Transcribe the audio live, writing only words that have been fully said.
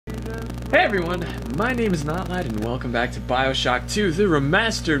Hey everyone, my name is Notlad and welcome back to BioShock 2, the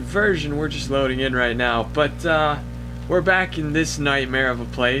remastered version. We're just loading in right now, but we're back in this nightmare of a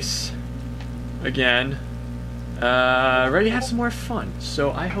place again. Ready to have some more fun,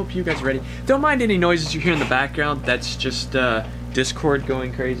 so I hope you guys are ready. Don't mind any noises you hear in the background, that's just Discord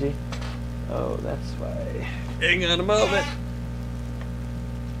going crazy. Oh, that's why. Hang on a moment.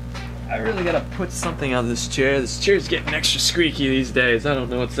 I really gotta put something on this chair. This chair's getting extra squeaky these days. I don't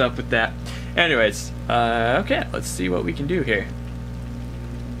know what's up with that. Anyways, okay, let's see what we can do here.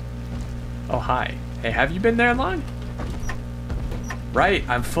 Oh, hi. Hey, have you been there long? Right,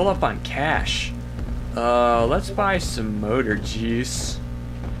 I'm full up on cash. Let's buy some motor juice.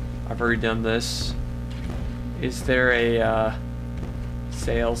 I've already done this. Is there a,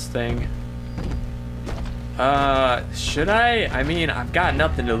 sales thing? Should I? I mean, I've got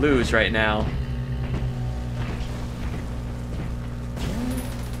nothing to lose right now.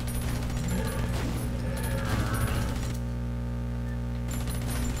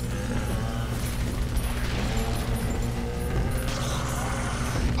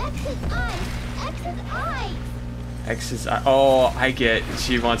 X is I. Oh, I get.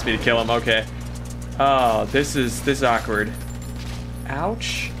 She wants me to kill him. Okay. Oh, this is awkward.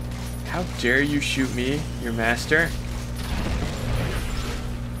 Ouch. How dare you shoot me, your master?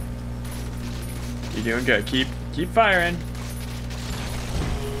 You're doing good. Keep firing.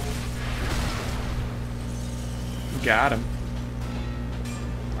 Got him.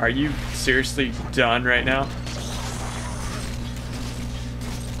 Are you seriously done right now?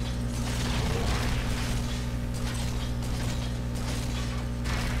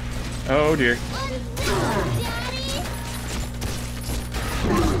 Oh dear.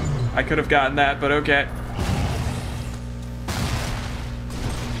 I could have gotten that, but okay.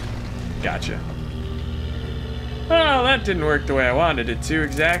 Gotcha. Well, that didn't work the way I wanted it to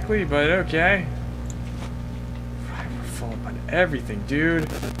exactly, but okay. We're full up on everything,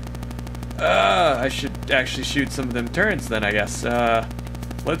 dude. I should actually shoot some of them turrets then, I guess.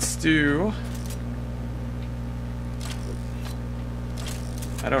 Let's do...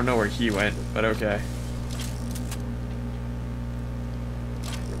 I don't know where he went, but okay.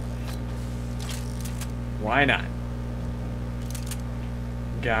 Why not?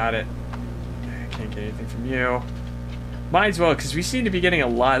 Got it. I can't get anything from you. Might as well, because we seem to be getting a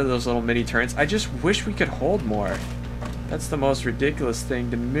lot of those little mini turrets. I just wish we could hold more. That's the most ridiculous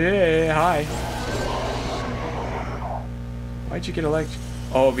thing to me. Hi. Why'd you get electrocuted?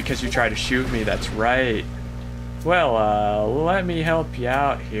 Oh, because you tried to shoot me. That's right. Well, let me help you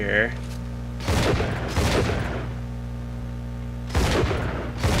out here.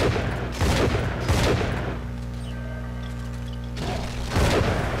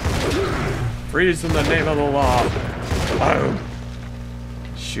 Freeze in the name of the law. Oh.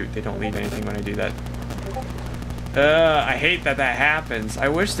 Shoot, they don't leave anything when I do that. I hate that that happens. I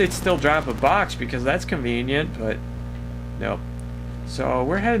wish they'd still drop a box because that's convenient, but nope. So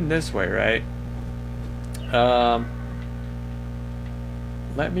we're heading this way, right?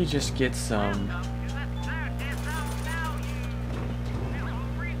 Let me just get some.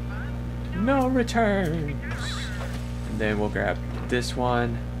 No returns. And then we'll grab this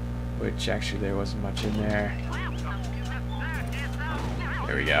one. Which actually there wasn't much in there.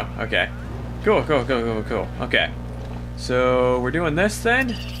 There we go. Okay. Cool. Okay. So we're doing this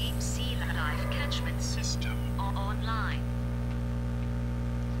then?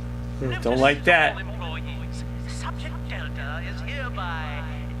 Don't like that. Subject Delta is hereby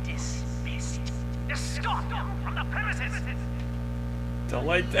dismissed. Escort from the premises. Don't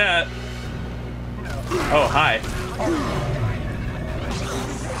like that. Oh, hi.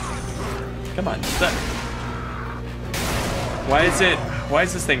 Come on, stop. Why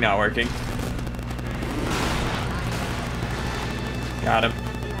is this thing not working? Got him.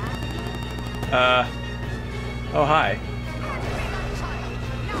 Oh, hi.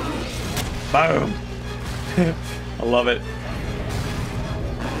 Boom. I love it.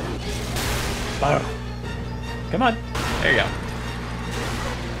 Boom. Come on. There you go.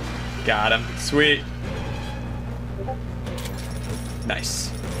 Got him. Sweet. Nice.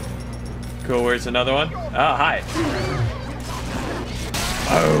 Cool, where's another one? Oh, hi.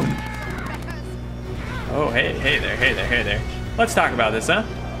 Boom. Oh, hey there. Let's talk about this, huh?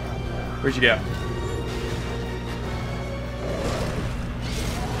 Where'd you go?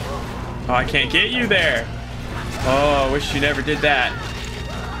 Oh, I can't get you there. Oh, I wish you never did that.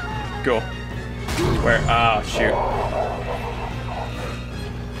 Cool. Where? Oh, shoot.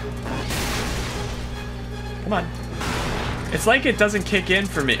 Come on. It's like it doesn't kick in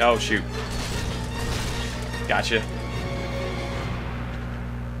for me. Oh, shoot. Gotcha.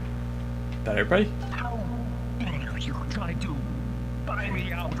 that everybody? How dare you try to buy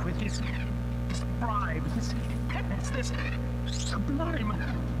me out with this bribe, this penance, this sublime...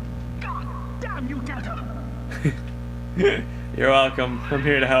 God damn you, Delta! You're welcome. I'm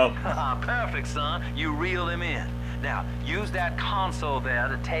here to help. Perfect, son. You reel him in. Now, use that console there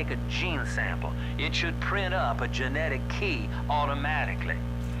to take a gene sample. It should print up a genetic key automatically.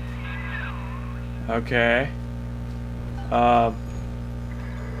 Okay.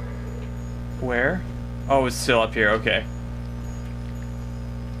 Where? Oh, it's still up here. Okay.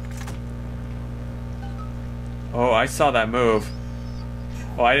 Oh, I saw that move.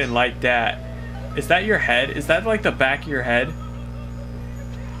 Oh, I didn't like that. Is that your head? Is that like the back of your head?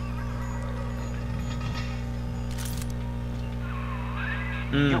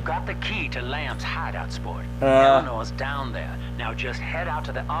 You got the key to Lamb's hideout, sport. Eleanor's down there. Now just head out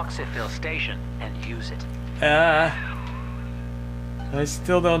to the oxyfill station and use it. I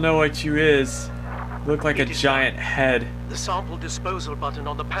still don't know what you is. Look like a giant head. The sample disposal button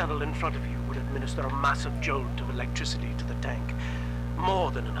on the panel in front of you would administer a massive jolt of electricity to the tank.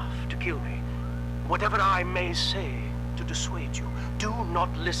 More than enough to kill me. Whatever I may say to dissuade you, do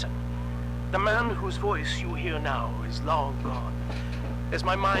not listen. The man whose voice you hear now is long gone. As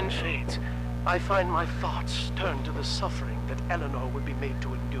my mind fades, I find my thoughts turn to the suffering that Eleanor would be made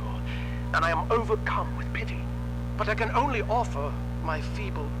to endure, and I am overcome with pity. But I can only offer my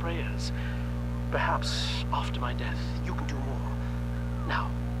feeble prayers. Perhaps after my death, you can do more.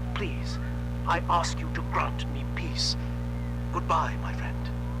 Now, please, I ask you to grant me peace. Goodbye, my friend,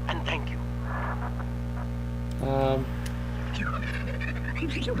 and thank you.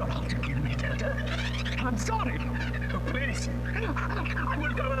 You don't have to kill me, Delta. I'm sorry. Please. I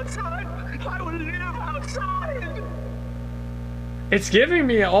will go outside. I will live outside. It's giving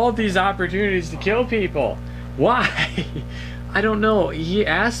me all these opportunities to kill people. Why? I don't know. He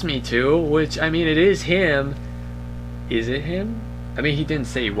asked me to, which, I mean, it is him. Is it him? I mean, he didn't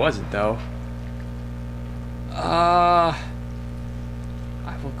say he wasn't, though. I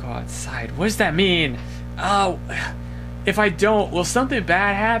will go outside. What does that mean? If I don't, will something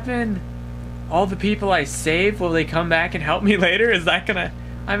bad happen? All the people I save, will they come back and help me later? Is that gonna...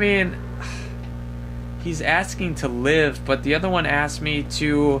 I mean... He's asking to live, but the other one asked me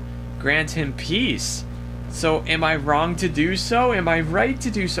to grant him peace. So, am I wrong to do so? Am I right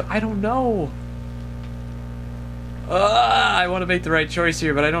to do so? I don't know. I want to make the right choice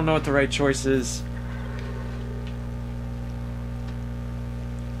here, but I don't know what the right choice is.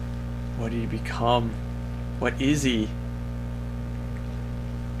 What did he become? What is he?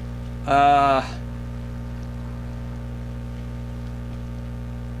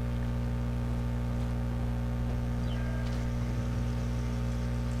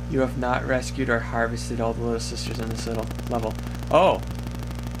 You have not rescued or harvested all the little sisters in this little level. Oh!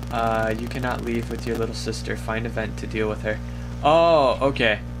 You cannot leave with your little sister. Find a vent to deal with her. Oh,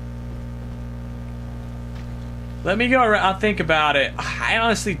 okay. Let me go around. I'll think about it. I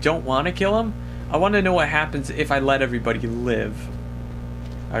honestly don't want to kill him. I want to know what happens if I let everybody live.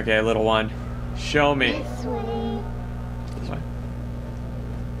 Okay, little one. Show me. This way. This way?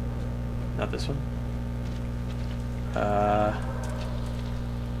 Not this one?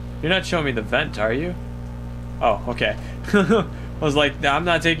 You're not showing me the vent, are you? Oh, okay. I was like, I'm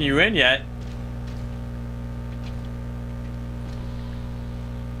not taking you in yet.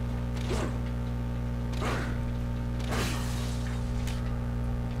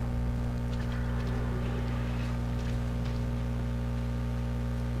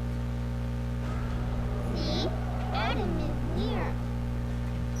 See? Adam is here.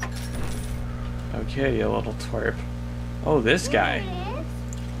 Okay, you little twerp. Oh, this guy. There it is.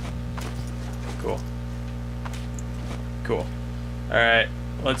 Cool. Cool. Alright,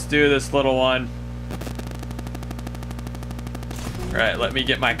 let's do this, little one. Alright, let me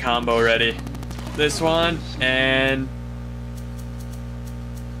get my combo ready. This one, and...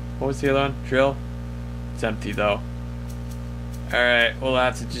 what was the other one? Drill? It's empty, though. Alright, we'll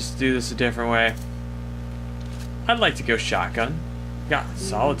have to just do this a different way. I'd like to go shotgun. Got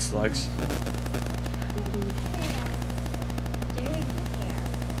solid slugs.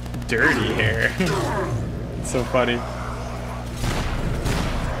 Dirty hair. It's so funny.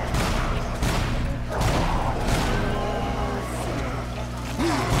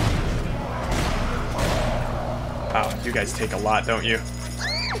 Wow, you guys take a lot, don't you?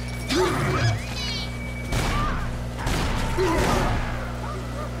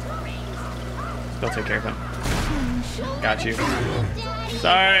 They'll take care of him. Got you.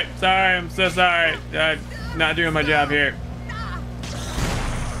 Sorry, I'm so sorry. Not doing my job here.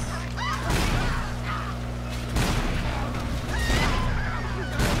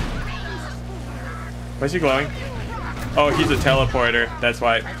 Why is he glowing? Oh, he's a teleporter. That's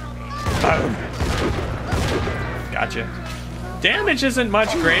why. Boom. Gotcha. Damage isn't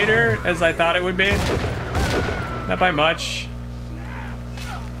much greater as I thought it would be. Not by much.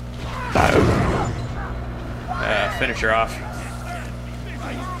 Boom. Finish her off.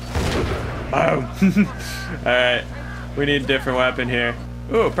 Boom. Alright. We need a different weapon here.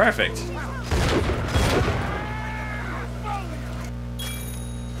 Ooh, perfect.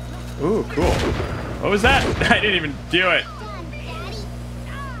 Ooh, cool. What was that? I didn't even do it.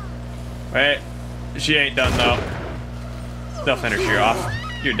 Wait. She ain't done, though. They'll finish you off.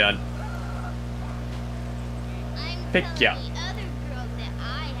 You're done. Pick ya.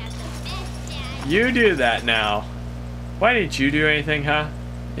 You do that now. Why didn't you do anything, huh?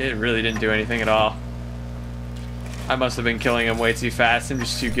 It really didn't do anything at all. I must have been killing him way too fast. I'm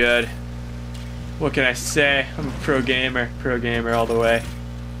just too good. What can I say? I'm a pro gamer. Pro gamer all the way.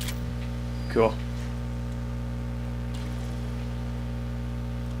 Cool.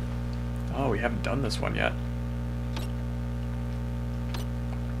 Oh, we haven't done this one yet.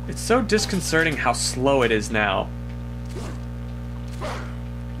 It's so disconcerting how slow it is now.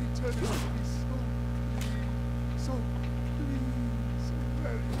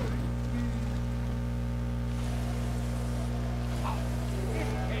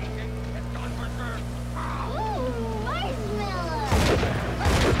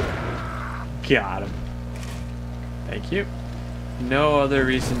 Got him. Thank you. No other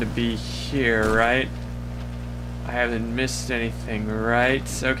reason to be here, right? I haven't missed anything,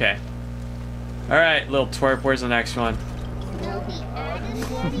 right? Okay. Alright, little twerp, where's the next one?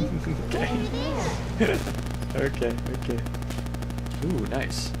 Okay. Okay. Ooh,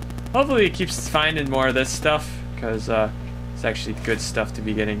 nice. Hopefully it keeps finding more of this stuff, because it's actually good stuff to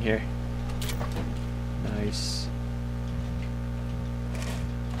be getting here. Nice.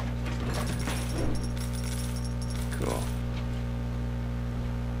 Cool.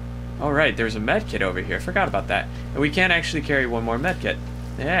 Alright, there's a med kit over here. Forgot about that. And we can actually carry one more med kit.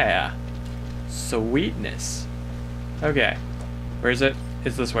 Yeah. Sweetness. Okay. Where is it?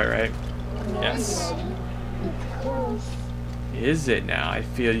 It's this way, right? Yes. Is it now? I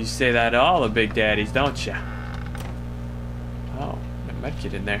feel you say that to all the big daddies, don't ya? Oh, a med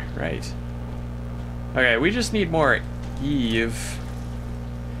kit in there. Right. Okay, we just need more Eve.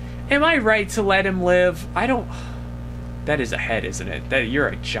 Am I right to let him live? I don't... That is a head, isn't it? That you're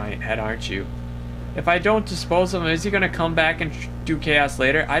a giant head, aren't you? If I don't dispose of him, is he gonna come back and do chaos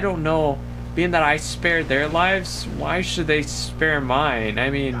later? I don't know. Being that I spared their lives, why should they spare mine?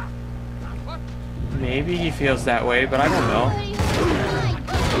 I mean, maybe he feels that way, but I don't know.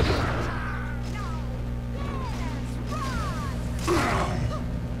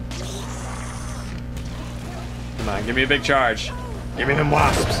 Come on, give me a big charge. Give me them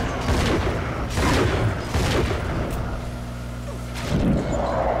wasps.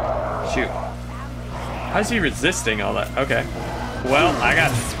 Shoot. How's he resisting all that? Okay. Well, I got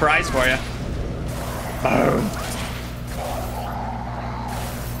a surprise for you. Boom.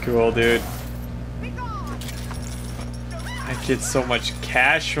 Cool, dude. I get so much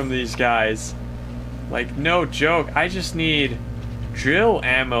cash from these guys. Like, no joke. I just need drill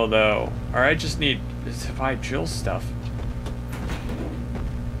ammo, though. Or I just need to buy drill stuff.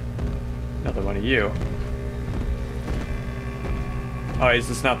 Another one of you. Oh, is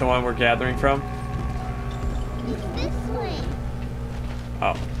this not the one we're gathering from? It's this way.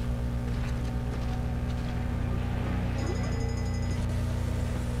 Oh.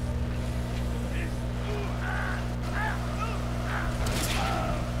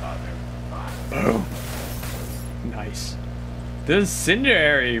 Boom. Nice. The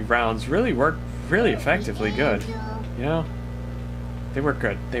incendiary rounds really work really effectively good. You know? They work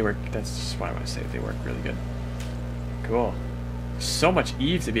good. They work, that's just what I want to say. They work really good. Cool. So much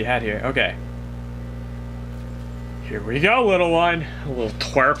Eve to be had here. Okay. Here we go, little one. A little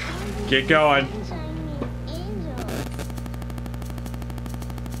twerp. Get going.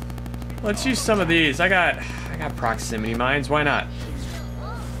 Let's use some of these. I got proximity mines. Why not?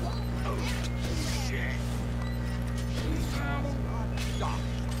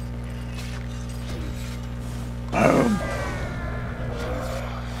 Boom.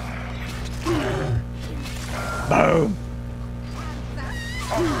 Boom.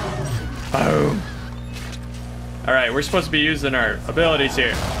 Boom. Alright, we're supposed to be using our abilities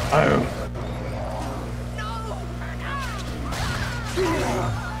here. Boom.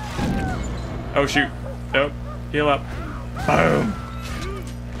 Oh shoot. Nope. Heal up. Boom.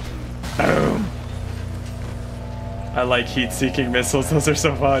 Boom. I like heat-seeking missiles. Those are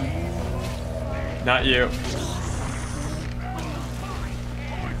so fun. Not you.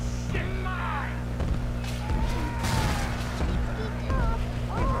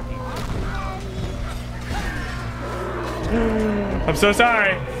 I'm so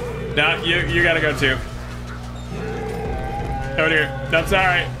sorry. No, you gotta go too. Oh dear. I'm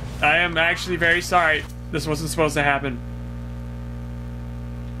sorry. I am actually very sorry. This wasn't supposed to happen.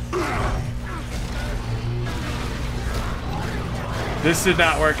 This did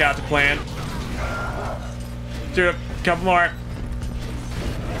not work out to plan. Do a couple more.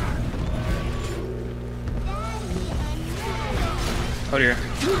 Oh dear.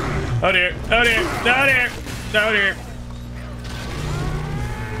 Oh dear. Oh dear. Oh dear. Oh dear.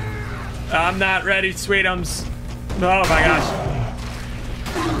 I'm not ready, Sweetums. Oh my gosh.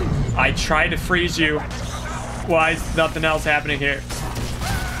 I tried to freeze you. Why is nothing else happening here?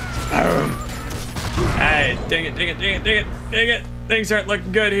 Hey, dang it, dang it, dang it, dang it, dang it. Things aren't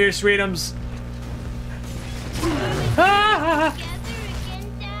looking good here, Sweetums. Ah!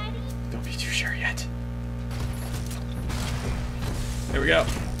 Don't be too sure yet. There we go.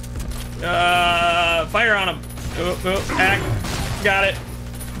 Fire on him. Oh, oh, act. Got it.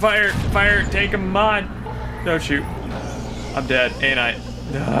 Fire, fire, take him on. No, shoot. I'm dead, ain't I?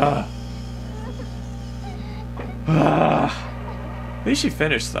 At least she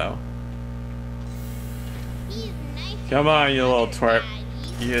finished, though. Come on, you little twerp.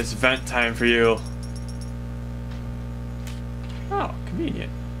 It's vent time for you. Oh,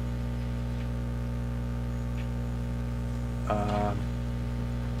 convenient. No,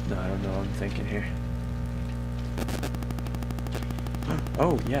 I don't know what I'm thinking here.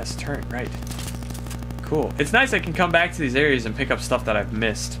 Oh, yes, turn, right. Cool. It's nice I can come back to these areas and pick up stuff that I've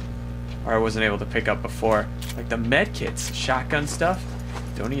missed. Or I wasn't able to pick up before. Like the med kits, shotgun stuff.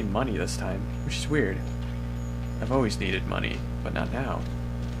 Don't need money this time, which is weird. I've always needed money, but not now.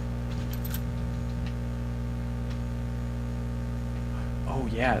 Oh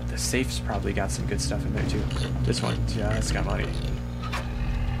yeah, the safe's probably got some good stuff in there too. This one, yeah, it's got money.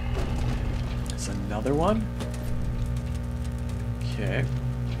 There's another one. Okay.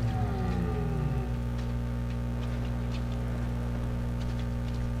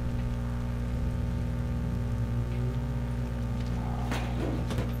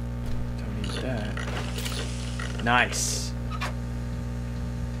 Don't need that. Nice.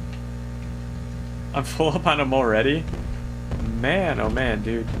 I'm full up on them already. Man, oh man,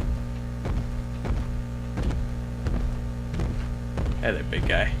 dude. Hey there, big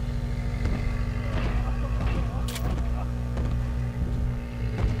guy.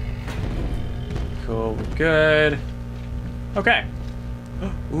 Cool, we're good. Okay.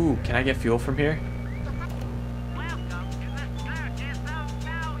 Ooh, can I get fuel from here?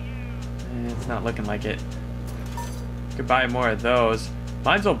 It's not looking like it. Could buy more of those.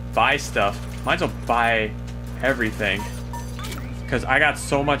 Might as well buy stuff. Might as well buy everything. Because I got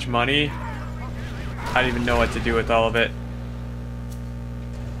so much money, I don't even know what to do with all of it.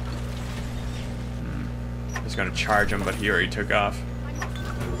 I was going to charge him, but he already took off.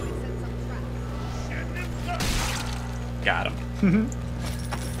 Got him.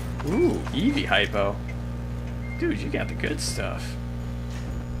 Ooh, Eevee hypo. Dude, you got the good stuff.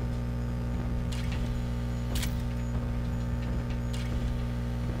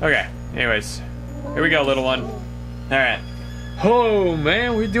 Okay, anyways. Here we go, little one. Alright. Oh,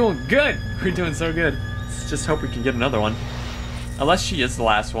 man, we're doing good. We're doing so good. Let's just hope we can get another one. Unless she is the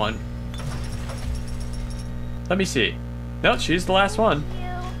last one. Let me see. No, she's the last one.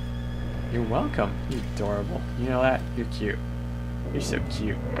 You're welcome. You're adorable. You know that? You're cute. You're so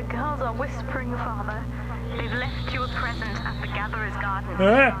cute. The girls are whispering, Father. They've left you a present at the Gatherer's Garden.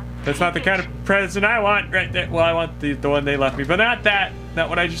 That's not the kind of present I want right there. Well, I want the one they left me, but not that. Not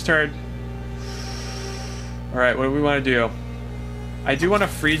what I just heard. Alright, what do we want to do? I do want a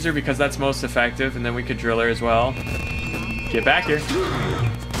freezer because that's most effective, and then we could drill her as well. Get back here.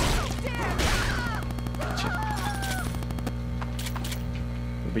 Gotcha.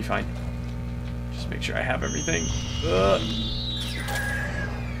 We'll be fine. Just make sure I have everything.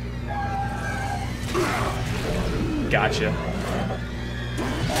 Gotcha.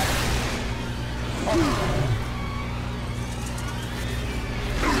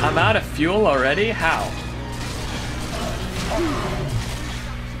 I'm out of fuel already? How?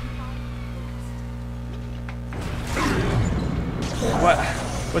 What?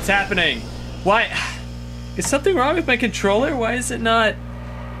 What's happening? Why? Is something wrong with my controller? Why is it not?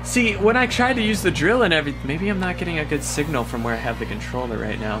 See, when I try to use the drill and everything, maybe I'm not getting a good signal from where I have the controller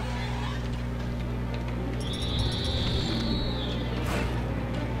right now.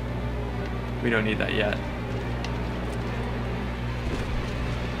 We don't need that yet.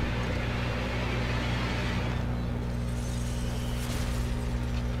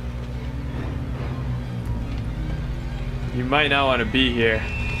 You might not want to be here.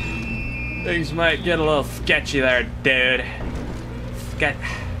 Things might get a little sketchy there, dude. get...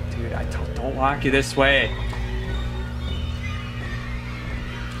 Dude, I don't walk you this way.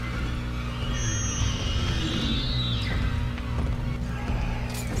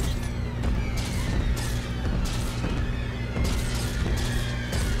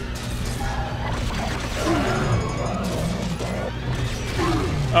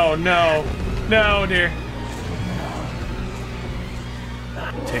 Oh no. No, dear.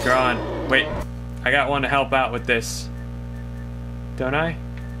 Take her on. Wait. I got one to help out with this. Don't I?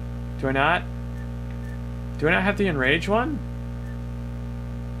 Do I not? Do I not have the enrage one?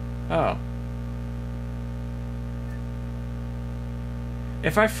 Oh.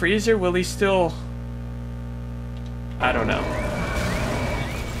 If I freeze her, will he still... I don't know.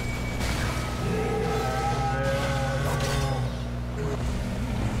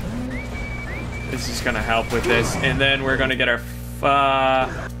 This is gonna help with this, and then we're gonna get our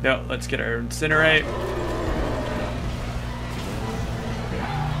no, let's get our incinerate.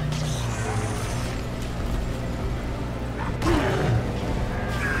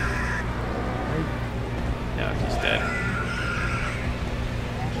 No, he's dead.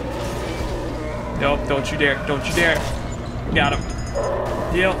 Nope, don't you dare, don't you dare. Got him.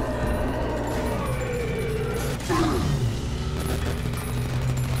 Deal.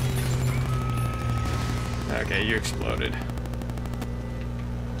 Okay, you exploded.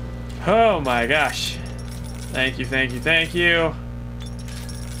 Oh my gosh. Thank you, thank you, thank you.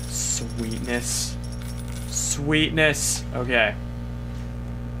 Sweetness. Sweetness. Okay.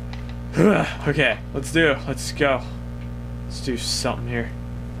 Okay, let's go. Let's do something here.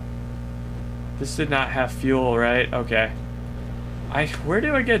 This did not have fuel, right? Okay. Where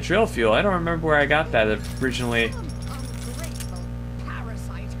do I get drill fuel? I don't remember where I got that originally.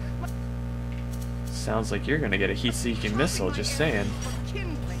 Sounds like you're gonna get a heat-seeking missile, just saying.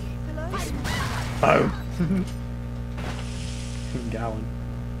 Oh. Got one.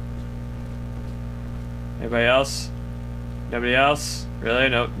 Anybody else? Nobody else? Really?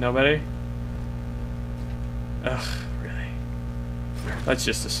 No, nobody? Ugh, really? Let's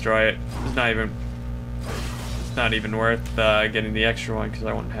just destroy it. It's not even worth getting the extra one because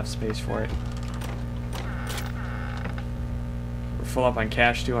I won't have space for it. We're full up on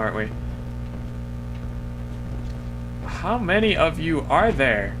cash too, aren't we? How many of you are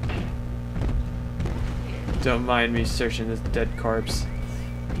there? Don't mind me searching this dead corpse.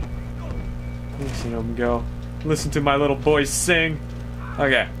 Listen to them go. Listen to my little boys sing.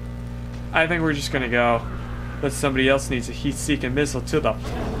 Okay. I think we're just gonna go. But somebody else needs a heat-seeking missile to the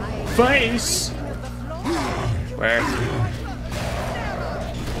face! Where?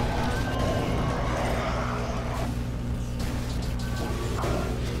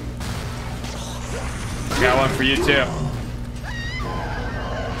 Got one for you too.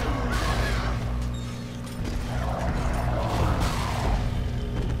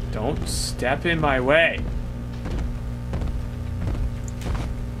 Don't step in my way.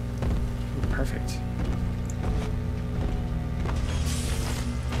 Ooh, perfect.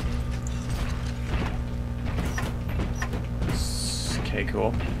 Okay,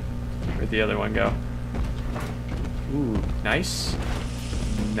 cool. Where'd the other one go? Ooh, nice.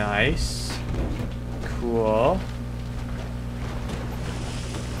 Nice. Cool.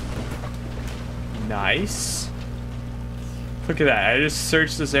 Nice. Look at that. I just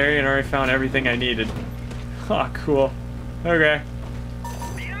searched this area and already found everything I needed. Oh, cool. Okay.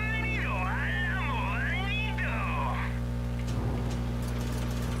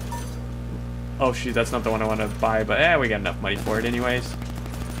 Oh shoot, that's not the one I want to buy, but we got enough money for it anyways.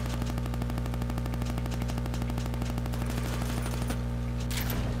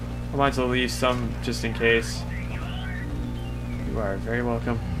 I might as well leave some just in case. You are very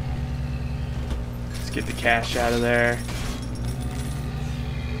welcome. Let's get the cash out of there.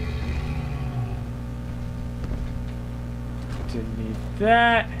 Didn't need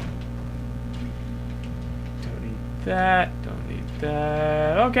that. Don't need that. Don't need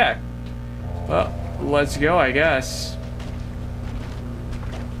that. Okay. Well, let's go, I guess.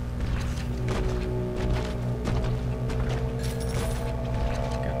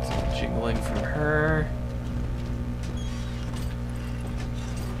 Got some jingling from her.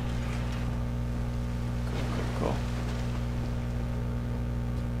 Cool, cool, cool.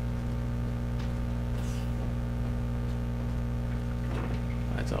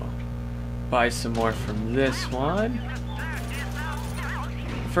 Let's all buy some more from this one.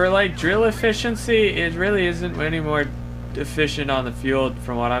 For like drill efficiency, it really isn't any more efficient on the fuel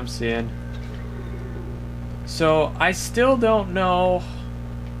from what I'm seeing. So I still don't know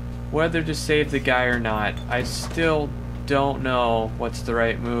whether to save the guy or not. I still don't know what's the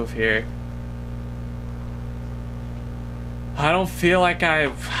right move here. I don't feel like I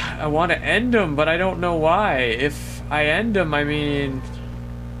want to end him, but I don't know why. If I end him, I mean...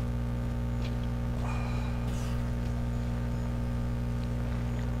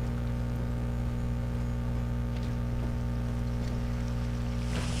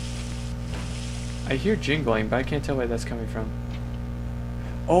 I hear jingling, but I can't tell where that's coming from.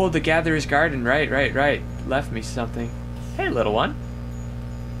 Oh, the Gatherer's Garden. Right. Left me something. Hey, little one.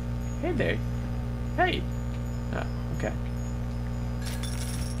 Hey there. Hey. Oh, okay.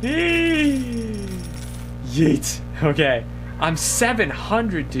 Yeet. Okay. I'm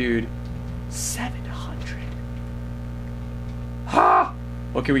 700, dude. 700. Ha!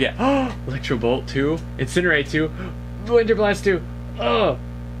 What can we get? Electro Bolt 2. Incinerate 2. Winter Blast 2. Oh.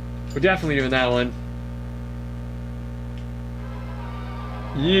 We're definitely doing that one.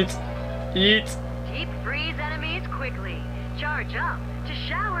 Yeet. Yeet. Deep freeze enemies quickly. Charge up to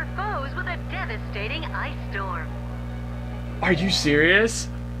shower foes with a devastating ice storm. Are you serious?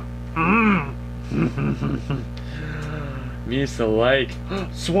 Me used to like.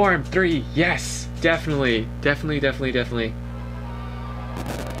 Swarm 3. Yes. Definitely. Definitely.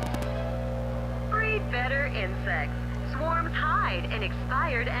 Breed better insects. Swarms hide in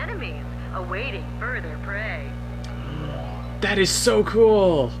expired enemies, awaiting further prey. That is so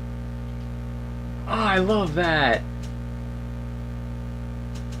cool. Oh, I love that.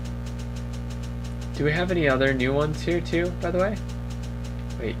 Do we have any other new ones here too, by the way?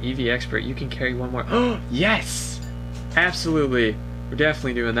 Wait, EV Expert, you can carry one more. Oh, yes! Absolutely. We're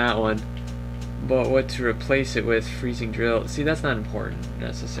definitely doing that one. But what to replace it with? Freezing Drill. See, that's not important,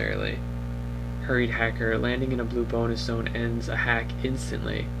 necessarily. Hurried Hacker. Landing in a blue bonus zone ends a hack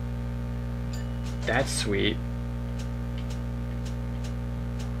instantly. That's sweet.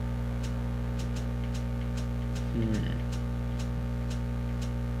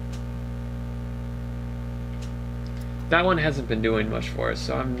 That one hasn't been doing much for us,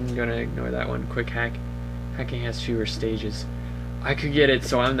 so I'm gonna ignore that one. Quick hack. Hacking has fewer stages. I could get it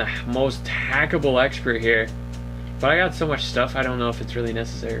so I'm the most hackable expert here. But I got so much stuff, I don't know if it's really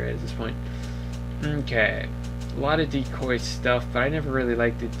necessary right at this point. Okay. A lot of decoy stuff, but I never really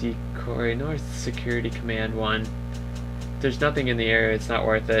liked the decoy nor the security command one. There's nothing in the area, it's not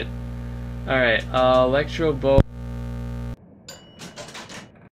worth it. Alright, Electro Bolt.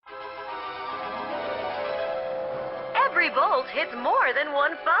 Every bolt hits more than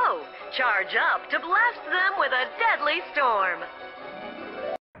one foe. Charge up to blast them with a deadly storm.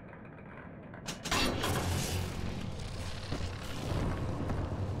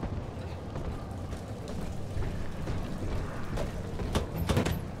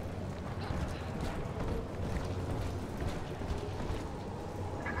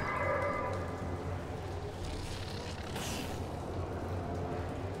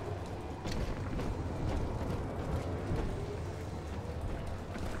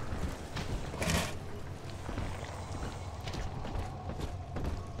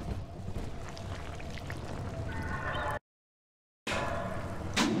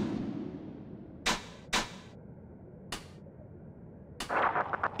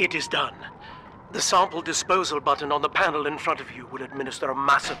 It is done. The sample disposal button on the panel in front of you will administer a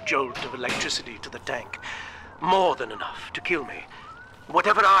massive jolt of electricity to the tank. More than enough to kill me.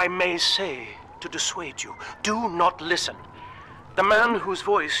 Whatever I may say to dissuade you, do not listen. The man whose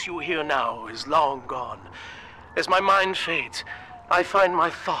voice you hear now is long gone. As my mind fades, I find my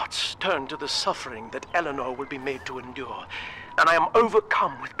thoughts turn to the suffering that Eleanor will be made to endure, and I am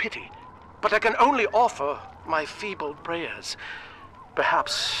overcome with pity. But I can only offer my feeble prayers.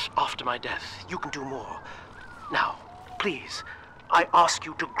 Perhaps after my death, you can do more. Now, please, I ask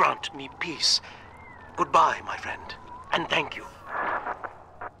you to grant me peace. Goodbye, my friend, and thank you.